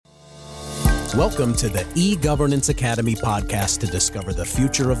Welcome to the eGovernance Academy podcast to discover the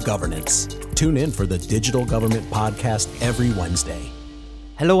future of governance. Tune in for the Digital Government Podcast every Wednesday.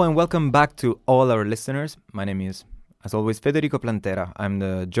 Hello and welcome back to all our listeners. My name is, as always, Federico Plantera. I'm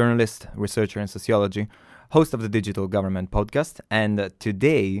the journalist, researcher in sociology, host of the Digital Government Podcast. And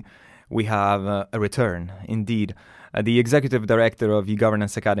today we have a return, indeed. The executive director of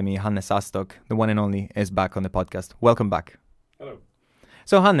eGovernance Academy, Hannes Astok, the one and only, is back on the podcast. Welcome back. Hello.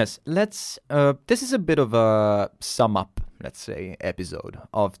 So Hannes, this is a bit of a sum up, let's say, episode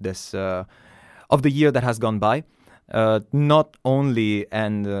of this of the year that has gone by. Not only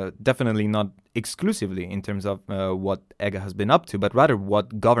and definitely not exclusively in terms of what EGA has been up to, but rather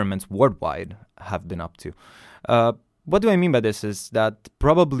what governments worldwide have been up to. What do I mean by this is that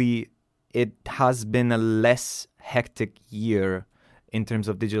probably it has been a less hectic year in terms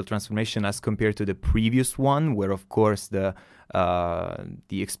of digital transformation as compared to the previous one, where of course the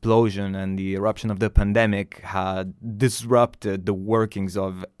explosion and the eruption of the pandemic had disrupted the workings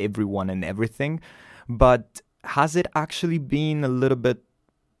of everyone and everything. But has it actually been a little bit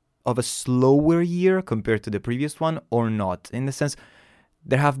of a slower year compared to the previous one or not? In the sense,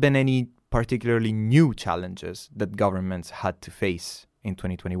 there have been any particularly new challenges that governments had to face in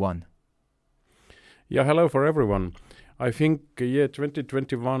 2021? Yeah, hello for everyone. I think year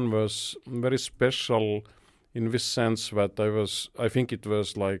 2021 was very special in this sense that I think it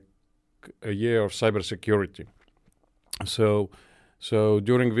was like a year of cybersecurity. So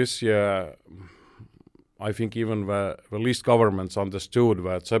during this year, I think even the least governments understood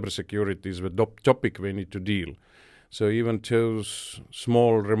that cybersecurity is the topic we need to deal. So even those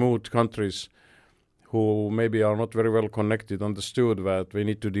small remote countries who maybe are not very well connected understood that we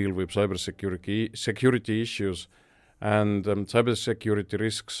need to deal with security issues. And cybersecurity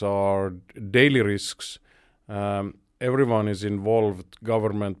risks are daily risks. Everyone is involved,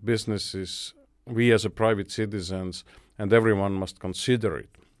 government, businesses, we as a private citizens, and everyone must consider it.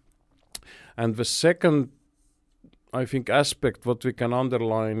 And the second, I think, aspect what we can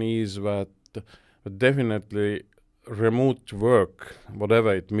underline is that definitely remote work,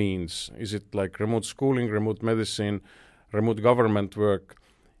 whatever it means, is it like remote schooling, remote medicine, remote government work,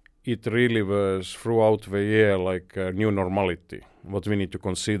 it really was throughout the year like a new normality, what we need to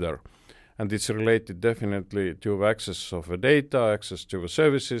consider. And it's related definitely to the access of the data, access to the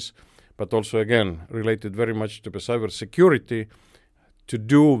services, but also again related very much to the cybersecurity to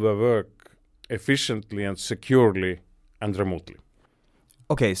do the work efficiently and securely and remotely.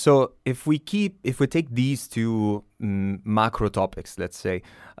 Okay, so if we take these two macro topics, let's say,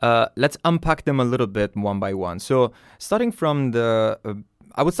 let's unpack them a little bit one by one. So starting from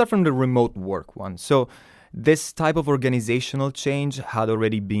I would start from the remote work one. So this type of organizational change had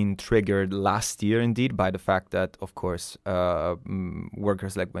already been triggered last year, indeed, by the fact that, of course,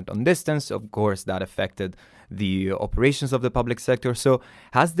 workers went on distance. Of course, that affected the operations of the public sector. So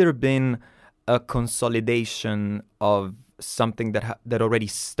has there been a consolidation of something that already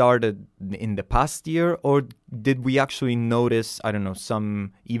started in the past year, or did we actually notice, I don't know,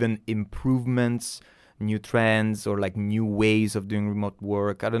 some even improvements, new trends, or new ways of doing remote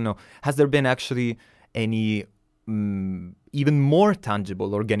work? I don't know. Has there been actually any even more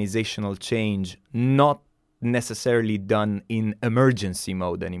tangible organizational change, not necessarily done in emergency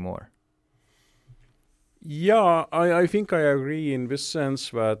mode anymore? Yeah, I think I agree in this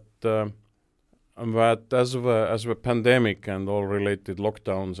sense that as the pandemic and all related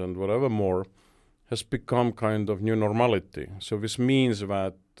lockdowns and whatever more has become kind of new normality. So this means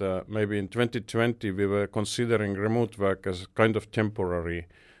that maybe in 2020 we were considering remote work as a kind of temporary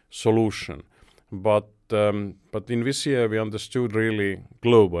solution. But in this year we understood really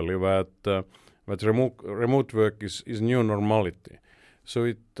globally that remote work is new normality. So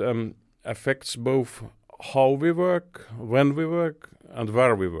it affects both how we work, when we work, and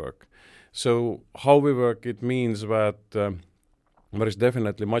where we work. So how we work, it means that there is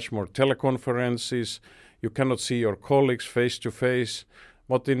definitely much more teleconferences. You cannot see your colleagues face to face,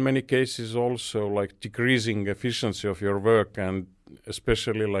 but in many cases also decreasing efficiency of your work and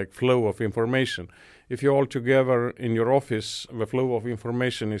especially flow of information. If you're all together in your office, the flow of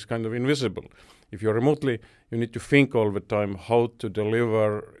information is kind of invisible. If you're remotely, you need to think all the time how to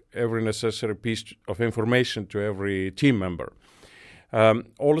deliver every necessary piece of information to every team member.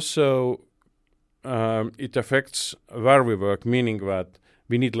 Also, it affects where we work, meaning that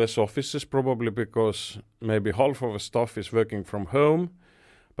we need less offices probably because maybe half of the staff is working from home.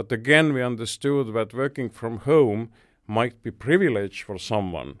 But again, we understood that working from home might be privilege for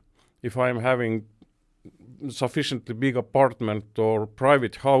someone. If I'm having sufficiently big apartment or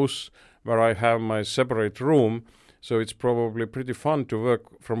private house where I have my separate room, so it's probably pretty fun to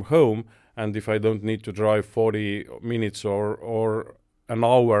work from home and if I don't need to drive 40 minutes or an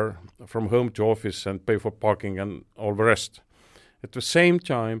hour from home to office and pay for parking and all the rest. At the same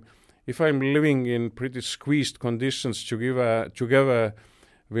time, if I'm living in pretty squeezed conditions together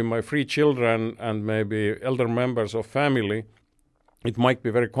with my 3 children and maybe elder members of family, it might be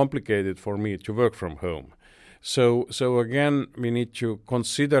very complicated for me to work from home. So again, we need to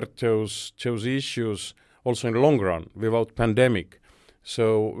consider those issues also in the long run without pandemic.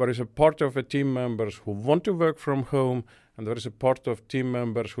 So there is a part of the team members who want to work from home, and there is a part of team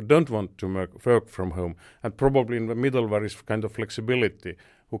members who don't want to work from home. And probably in the middle there is kind of flexibility,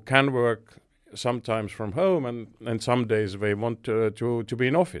 who can work sometimes from home and some days they want to be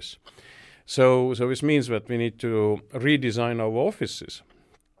in office. So this means that we need to redesign our offices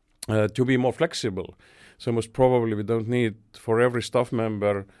to be more flexible. So most probably we don't need for every staff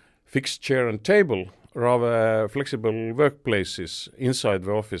member fixed chair and table, rather flexible workplaces inside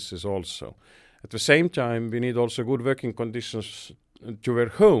the offices also. At the same time, we need also good working conditions to their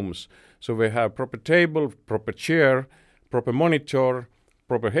homes. So we have proper table, proper chair, proper monitor,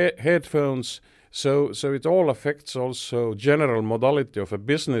 proper headphones. So it all affects also general modality of a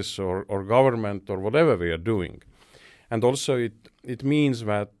business or government or whatever we are doing. And also it means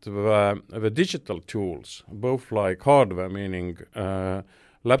that the digital tools, both like hardware, meaning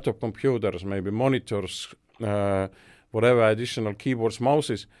laptop computers, maybe monitors, whatever additional keyboards,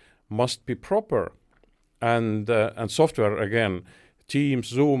 mouses, must be proper. And software, again, Teams,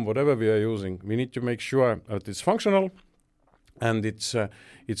 Zoom, whatever we are using, we need to make sure that it's functional and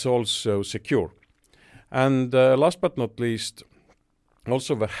it's also secure. And last but not least,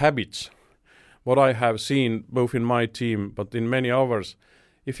 also the habits. What I have seen both in my team but in many others,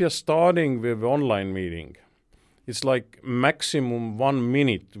 if you're starting with online meeting, it's like maximum 1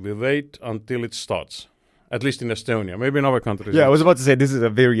 minute we wait until it starts. At least in Estonia, maybe in other countries. Yeah, I was about to say this is a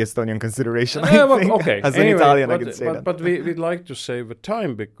very Estonian consideration. Okay. As an Italian, I can say that. But we'd like to save the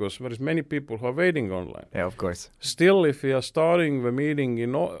time because there is many people who are waiting online. Yeah, of course. Still, if we are starting the meeting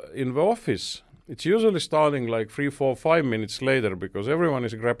in the office, it's usually starting like 3, 4, 5 minutes later because everyone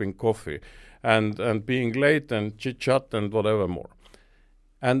is grabbing coffee and being late and chit-chat and whatever more.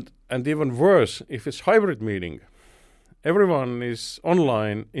 And even worse, if it's hybrid meeting, everyone is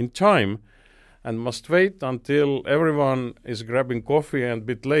online in time and must wait until everyone is grabbing coffee and a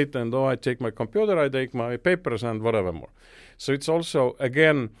bit late and I take my computer, I take my papers and whatever more. So it's also,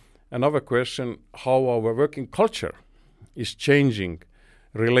 again, another question how our working culture is changing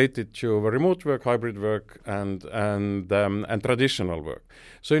related to the remote work, hybrid work and traditional work.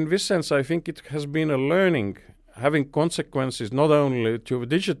 So in this sense, I think it has been a learning having consequences not only to the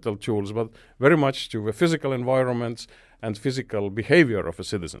digital tools, but very much to the physical environments and physical behavior of the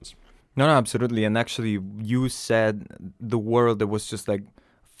citizens. No, absolutely. And actually, you said the word that was just like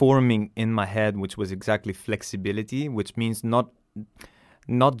forming in my head, which was exactly flexibility, which means not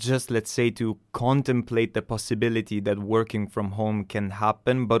just, let's say, to contemplate the possibility that working from home can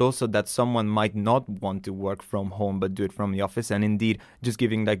happen, but also that someone might not want to work from home but do it from the office. And indeed, just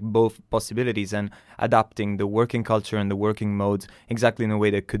giving like both possibilities and adapting the working culture and the working modes exactly in a way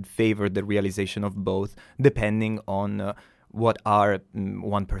that could favor the realization of both, depending on what are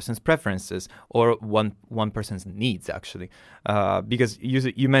one person's preferences or one person's needs, actually. Because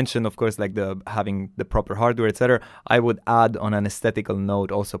you mentioned, of course, like having the proper hardware, etc. I would add on an aesthetical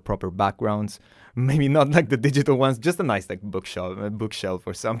note also proper backgrounds. Maybe not like the digital ones, just a nice like bookshelf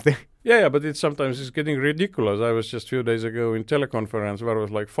or something. Yeah, but sometimes it's getting ridiculous. I was just a few days ago in teleconference where there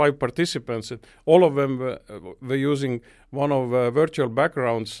was like 5 participants. And all of them were using one of virtual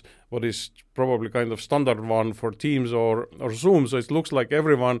backgrounds, what is probably kind of standard one for Teams or Zoom. So it looks like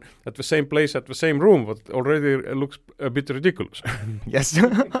everyone at the same place, at the same room, but already it looks a bit ridiculous. Yes.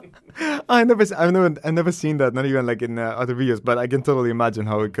 I've never seen that, not even like in other videos, but I can totally imagine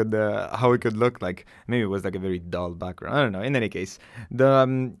how it could look like. Maybe it was like a very dull background. I don't know. In any case,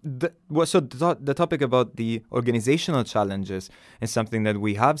 the topic about the organizational challenges is something that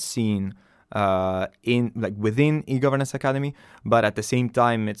we have seen within eGovernance Academy, but at the same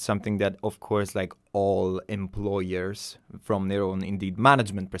time, it's something that, of course, like all employers from their own indeed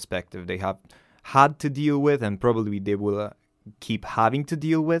management perspective, they have had to deal with, and probably they will keep having to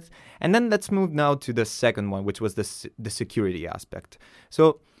deal with. And then let's move now to the second one, which was the security aspect.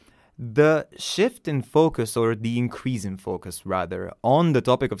 So the shift in focus, or the increase in focus rather, on the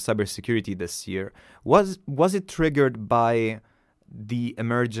topic of cybersecurity this year, was it triggered by the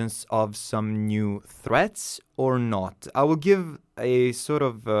emergence of some new threats or not? I will give a sort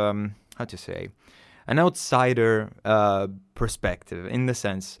of, an outsider perspective, in the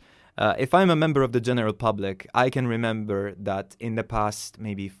sense, If I'm a member of the general public, I can remember that in the past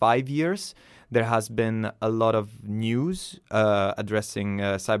maybe 5 years, there has been a lot of news addressing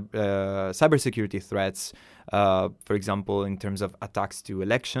cybersecurity threats, for example, in terms of attacks to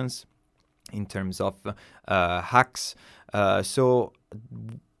elections, in terms of hacks. So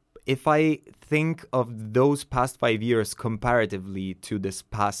if I think of those past 5 years comparatively to this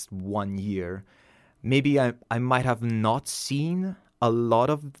past 1 year, maybe I might have not seen a lot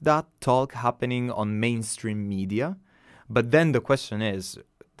of that talk happening on mainstream media. But then the question is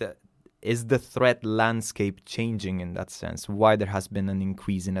the threat landscape changing in that sense? Why there has been an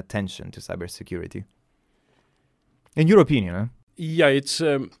increase in attention to cybersecurity? In your opinion, huh? Yeah, it's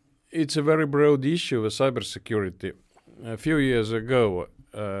a very broad issue with cybersecurity. A few years ago,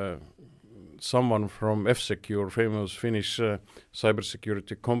 someone from F-Secure, famous Finnish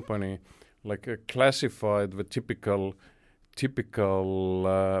cybersecurity company, classified the typical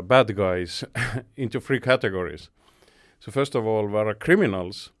bad guys into 3 categories. So first of all, there are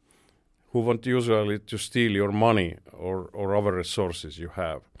criminals who want usually to steal your money or other resources you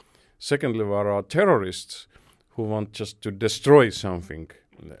have. Secondly, there are terrorists who want just to destroy something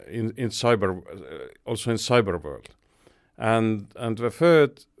in cyber, also in cyber world. And the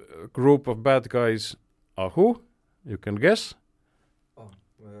third group of bad guys are who? You can guess? I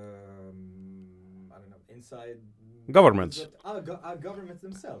don't know, inside... Governments. Governments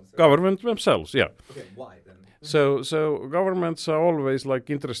themselves. Government themselves, yeah. Okay, why then? So governments are always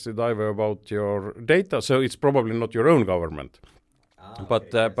interested either about your data, so it's probably not your own government,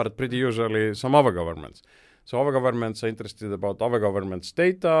 but pretty usually some other governments. So other governments are interested about other governments'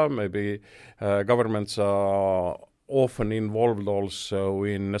 data. Maybe governments are often involved also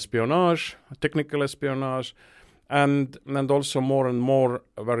in espionage, technical espionage, and also more and more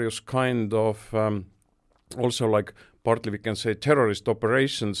various kind of also partly we can say terrorist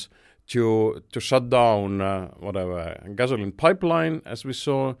operations to shut down gasoline pipeline, as we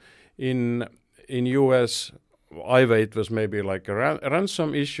saw in US. Either it was maybe a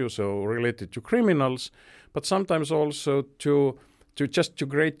ransom issue, so related to criminals, but sometimes also to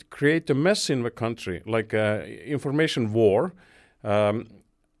create a mess in the country, information war,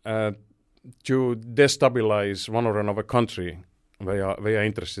 to destabilize one or another country they are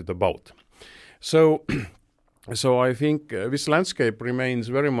interested about. So I think this landscape remains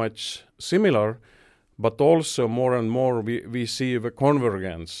very much similar, but also more and more we see the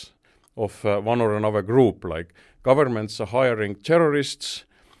convergence of one or another group. Like governments are hiring terrorists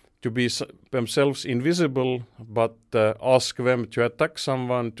to be themselves invisible, but ask them to attack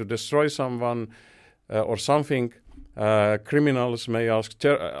someone, to destroy someone or something. Criminals may ask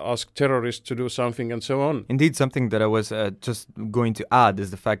terrorists to do something, and so on. Indeed, something that I was just going to add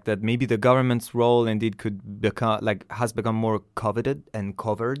is the fact that maybe the government's role indeed could become has become more coveted and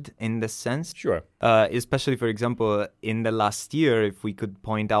covered in this sense. Sure. Especially, for example, in the last year, if we could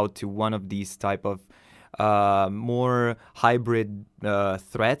point out to one of these type of more hybrid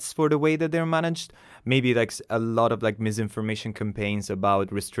threats for the way that they're managed. Maybe a lot of misinformation campaigns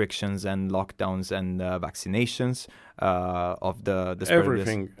about restrictions and lockdowns and vaccinations of the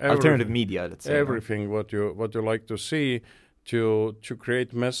everything alternative media. Let's say everything what you like to see to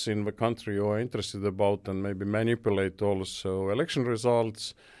create mess in the country you are interested about, and maybe manipulate also election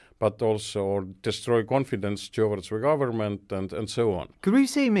results, but also or destroy confidence towards the government and so on. Could we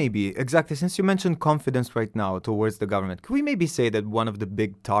say maybe, exactly, since you mentioned confidence right now towards the government, could we maybe say that one of the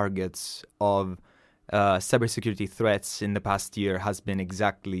big targets of cybersecurity threats in the past year has been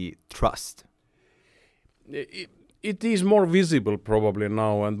exactly trust? It is more visible probably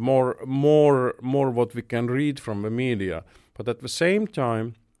now, and more what we can read from the media. But at the same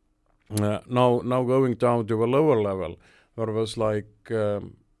time, now going down to a lower level, there was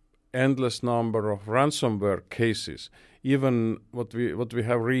endless number of ransomware cases. Even what we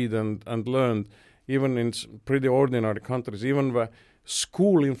have read and learned, even in pretty ordinary countries, even the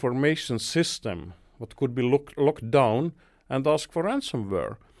school information system, what could be locked down and ask for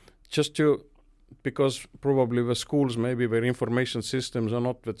ransomware, because probably the schools, maybe their information systems are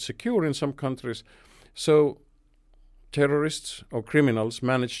not that secure in some countries. So terrorists or criminals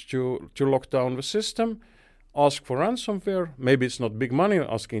manage to lock down the system, ask for ransomware. Maybe it's not big money,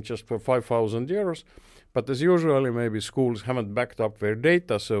 asking just for 5,000 euros, but as usually maybe schools haven't backed up their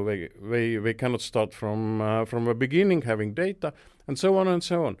data, so they cannot start from the beginning having data, and so on and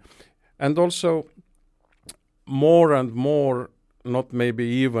so on. And also more and more, not maybe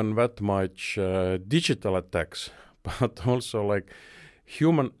even that much digital attacks, but also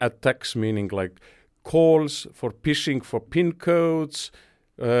human attacks, meaning calls for phishing for PIN codes,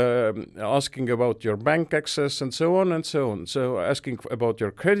 asking about your bank access and so on and so on. So asking about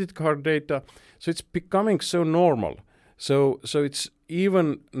your credit card data. So it's becoming so normal. So it's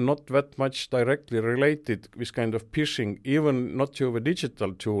even not that much directly related with kind of phishing, even not to the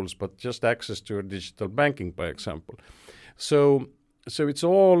digital tools, but just access to your digital banking, by example. So it's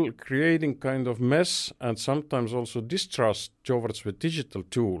all creating kind of mess and sometimes also distrust towards the digital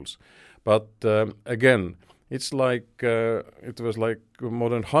tools. But again, it's like it was like more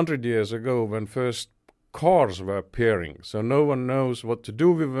than 100 years ago when first cars were appearing. So no one knows what to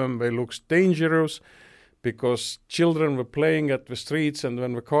do with them. They look dangerous because children were playing at the streets, and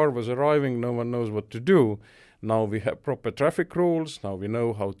when the car was arriving, no one knows what to do. Now we have proper traffic rules. Now we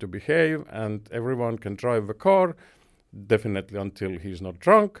know how to behave, and everyone can drive the car, definitely until he's not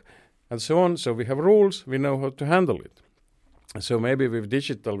drunk, and so on. So we have rules. We know how to handle it. So maybe with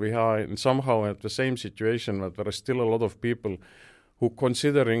digital, we are somehow at the same situation, but there are still a lot of people who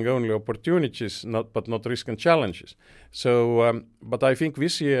considering only opportunities, but not risk and challenges. So, but I think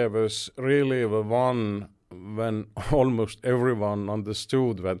this year was really the one when almost everyone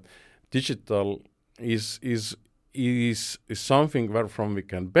understood that digital is something wherefrom we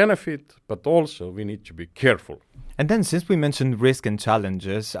can benefit, but also we need to be careful. And then since we mentioned risk and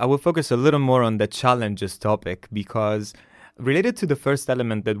challenges, I will focus a little more on the challenges topic, because related to the first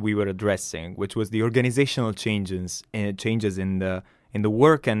element that we were addressing, which was the organizational changes in the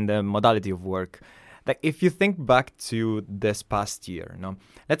work and the modality of work. Like if you think back to this past year,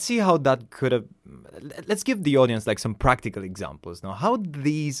 let's see how that could have. Let's give the audience like some practical examples. How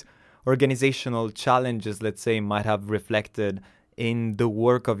these organizational challenges, let's say, might have reflected in the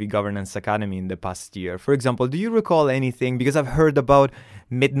work of eGovernance Academy in the past year. For example, do you recall anything? Because I've heard about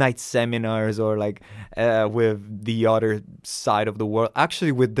midnight seminars or like with the other side of the world,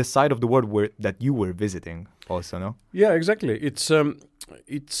 actually with the side of the world that you were visiting also, no? Yeah, exactly. It's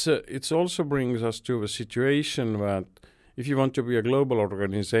also brings us to a situation that if you want to be a global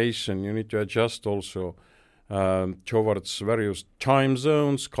organization, you need to adjust also towards various time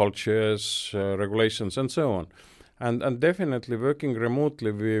zones, cultures, regulations, and so on. And definitely working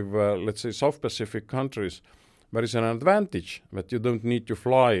remotely with, let's say, South Pacific countries, there is an advantage that you don't need to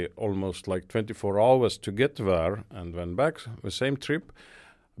fly almost like 24 hours to get there and then back, the same trip.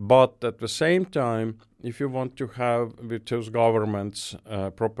 But at the same time, if you want to have with those governments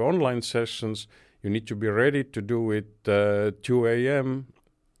proper online sessions, you need to be ready to do it 2 a.m.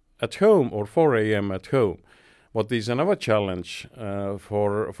 at home or 4 a.m. at home. What is another challenge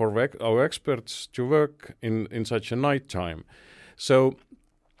for our experts to work in such a night time. So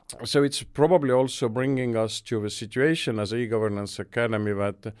it's probably also bringing us to a situation as eGovernance Academy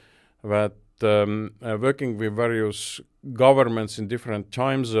that working with various governments in different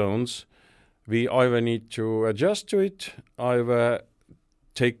time zones, we either need to adjust to it, either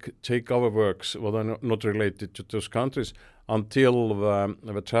take our works what are not related to those countries until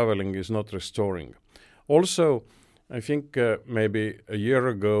the traveling is not restoring. Also, I think maybe a year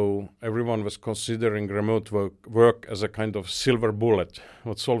ago, everyone was considering remote work as a kind of silver bullet,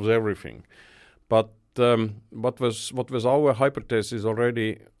 what solves everything. But what was our hypothesis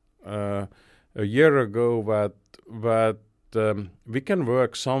already a year ago that we can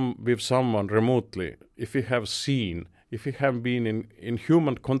work with someone remotely if we have been in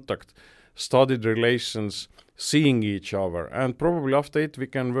human contact, studied relations, seeing each other, and probably after it we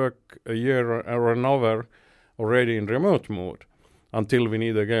can work a year or another already in remote mode until we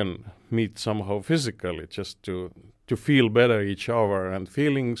need again meet somehow physically just to feel better each other and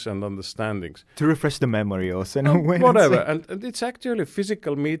feelings and understandings. To refresh the memory also. Whatever. And it's actually a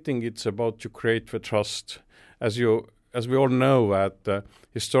physical meeting. It's about to create the trust. As we all know that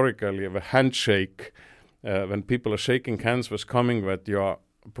historically the handshake, when people are shaking hands, was coming that you are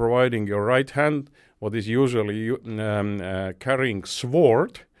providing your right hand, what is usually carrying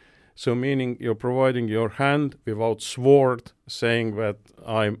sword, so meaning you're providing your hand without sword, saying that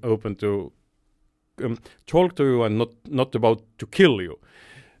I'm open to talk to you and not about to kill you.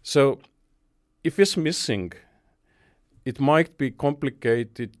 So if it's missing, it might be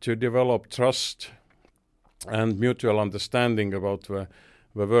complicated to develop trust and mutual understanding about the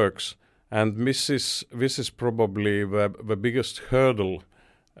works. And this is probably the biggest hurdle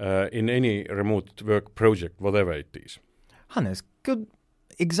in any remote work project, whatever it is. Hannes,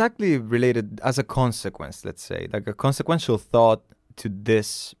 exactly related as a consequence, let's say, like a consequential thought to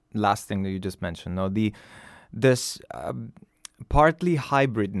this last thing that you just mentioned, this partly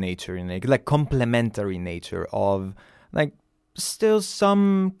hybrid nature, like complementary nature of like still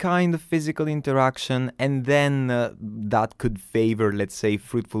some kind of physical interaction, and then that could favor, let's say,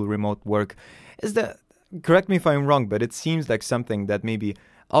 fruitful remote work. correct me if I'm wrong, but it seems like something that maybe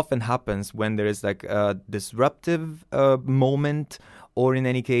often happens when there is like a disruptive moment, or in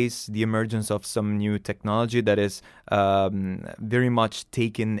any case, the emergence of some new technology that is very much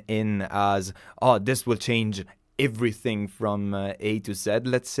taken in as, oh, this will change everything from A to Z,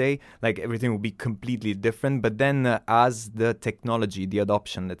 let's say, like everything will be completely different. But then as the technology, the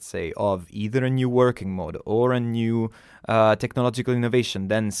adoption, let's say, of either a new working mode or a new technological innovation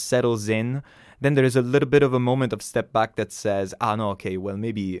then settles in, then there is a little bit of a moment of step back that says, no, okay, well,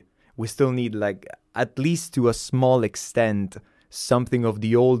 maybe we still need, like, at least to a small extent, something of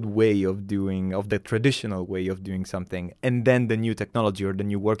the old way of doing, of the traditional way of doing something, and then the new technology or the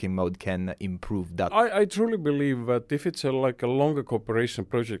new working mode can improve that. I truly believe that if it's a longer cooperation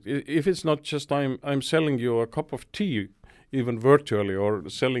project, if it's not just I'm selling you a cup of tea, even virtually, or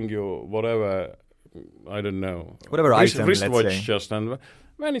selling you whatever, I don't know, whatever item, wristwatch, let's say. just, and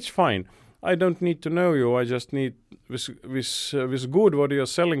then it's fine. I don't need to know you. I just need this good what you're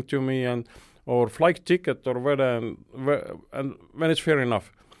selling to me, and or flight ticket or whether, and when it's fair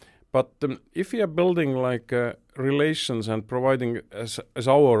enough. But if we are building like relations and providing as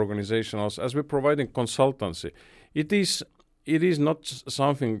our organization, as we're providing consultancy, it is not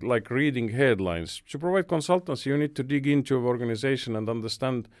something like reading headlines. To provide consultancy, you need to dig into your organization and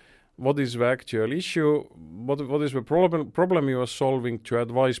understand what is the actual issue, what is the problem you are solving, to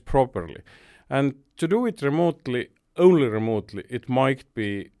advise properly. And to do it remotely, only remotely, it might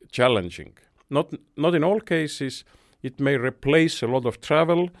be challenging. Not in all cases. It may replace a lot of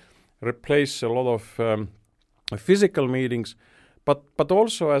travel, replace a lot of physical meetings, but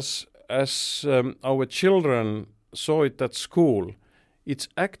also as our children saw it at school, it's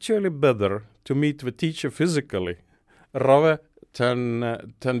actually better to meet the teacher physically rather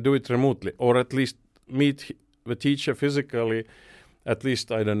than do it remotely, or at least meet the teacher physically at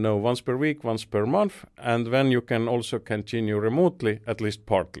least, I don't know, once per week, once per month, and then you can also continue remotely, at least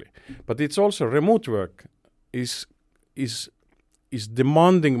partly. But it's also remote work is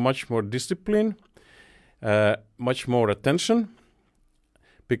demanding much more discipline, much more attention,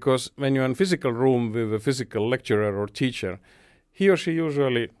 because when you're in a physical room with a physical lecturer or teacher, he or she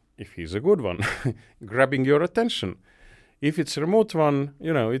usually, if he's a good one, grabbing your attention. If it's a remote one,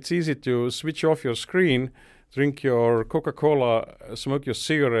 it's easy to switch off your screen, drink your Coca-Cola, smoke your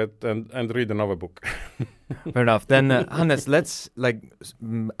cigarette, and read another book. Fair enough. Then, Hannes, let's,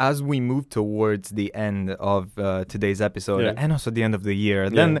 as we move towards the end of today's episode, and also the end of the year,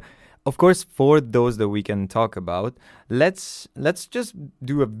 then, of course, for those that we can talk about, let's just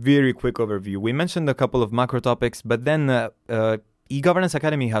do a very quick overview. We mentioned a couple of macro topics, but then E-Governance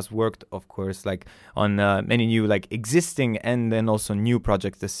Academy has worked, of course, on many new, existing and then also new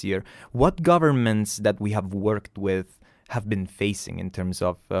projects this year. What governments that we have worked with have been facing in terms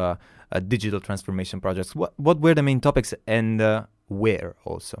of digital transformation projects? What were the main topics, and where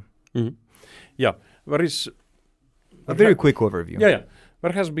also? Mm-hmm. Yeah, there is a very quick overview. Yeah.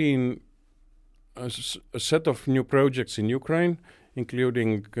 There has been a set of new projects in Ukraine,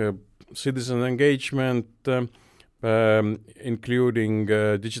 including citizen engagement, including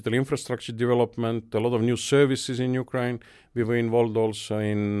digital infrastructure development, a lot of new services in Ukraine. We were involved also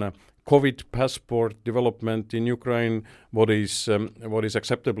in COVID passport development in Ukraine, what is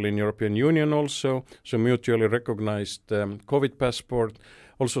acceptable in European Union also, so mutually recognized COVID passport,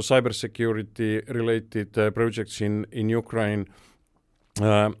 also cybersecurity related projects in Ukraine,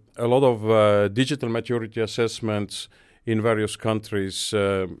 a lot of digital maturity assessments in various countries,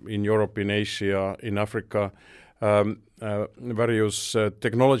 in Europe, in Asia, in Africa, various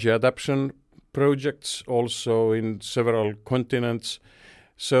technology adaptation projects also in several continents.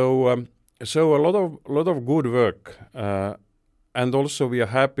 So a lot of good work, and also we are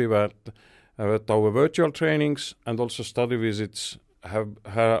happy that our virtual trainings and also study visits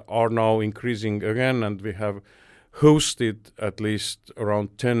are now increasing again, and we have hosted at least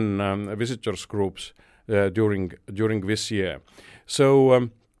around 10 visitors groups during this year.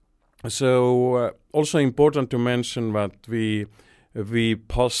 So also important to mention that we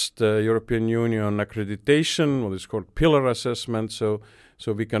passed European Union accreditation, what is called pillar assessment, so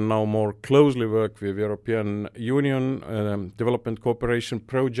we can now more closely work with European Union development cooperation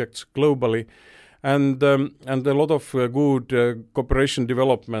projects globally, and a lot of good cooperation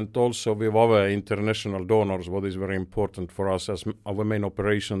development also with other international donors, what is very important for us, as our main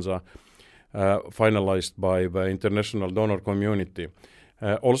operations are finalized by the international donor community.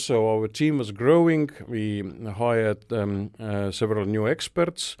 Also, our team was growing. We hired several new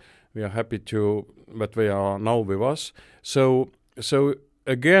experts. We are happy that they are now with us. So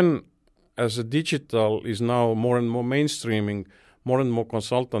again, as a digital is now more and more mainstreaming, more and more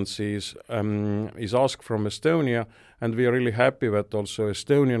consultancies is asked from Estonia, and we are really happy that also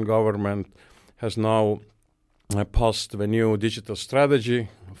Estonian government has now passed the new digital strategy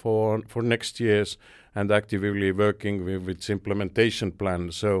for next years and actively working with its implementation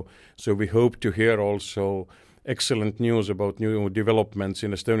plan. So we hope to hear also excellent news about new developments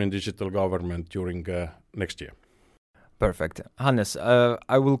in Estonian digital government during next year. Perfect. Hannes,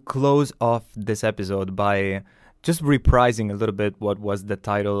 I will close off this episode by just reprising a little bit what was the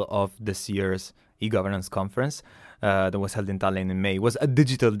title of this year's e-governance conference that was held in Tallinn in May. It was a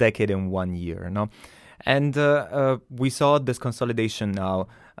digital decade in 1 year, no? And we saw this consolidation now.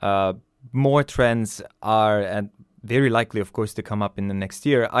 More trends are, and very likely, of course, to come up in the next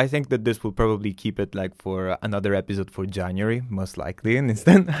year. I think that this will probably keep it like for another episode for January, most likely, and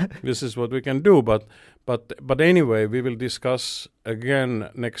instead. This is what we can do, but anyway, we will discuss again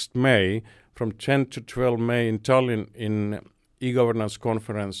next May, from 10 to 12 May in Tallinn in e-governance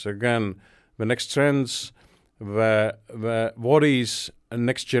conference. Again, the next trends, what is a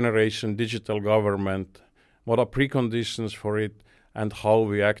next generation digital government, what are preconditions for it, and how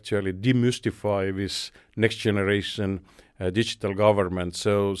we actually demystify this next generation digital government.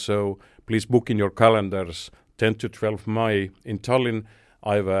 So please book in your calendars 10 to 12 May in Tallinn,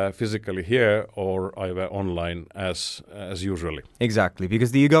 either physically here or either online as usually. Exactly,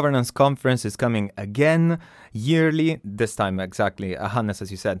 because the e-governance conference is coming again yearly, this time exactly, Hannes,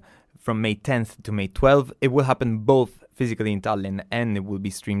 as you said, from May 10th to May 12th. It will happen both physically in Tallinn and it will be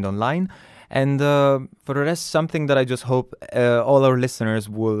streamed online. And for the rest, something that I just hope all our listeners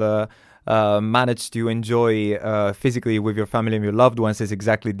will manage to enjoy physically with your family and your loved ones is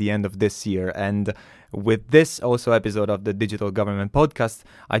exactly the end of this year. And with this also episode of the Digital Government Podcast,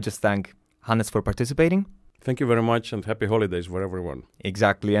 I just thank Hannes for participating. Thank you very much and happy holidays for everyone.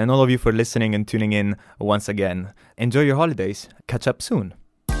 Exactly. And all of you for listening and tuning in once again. Enjoy your holidays. Catch up soon.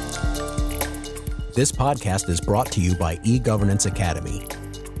 This podcast is brought to you by eGovernance Academy.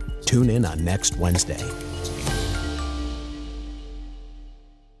 Tune in on next Wednesday.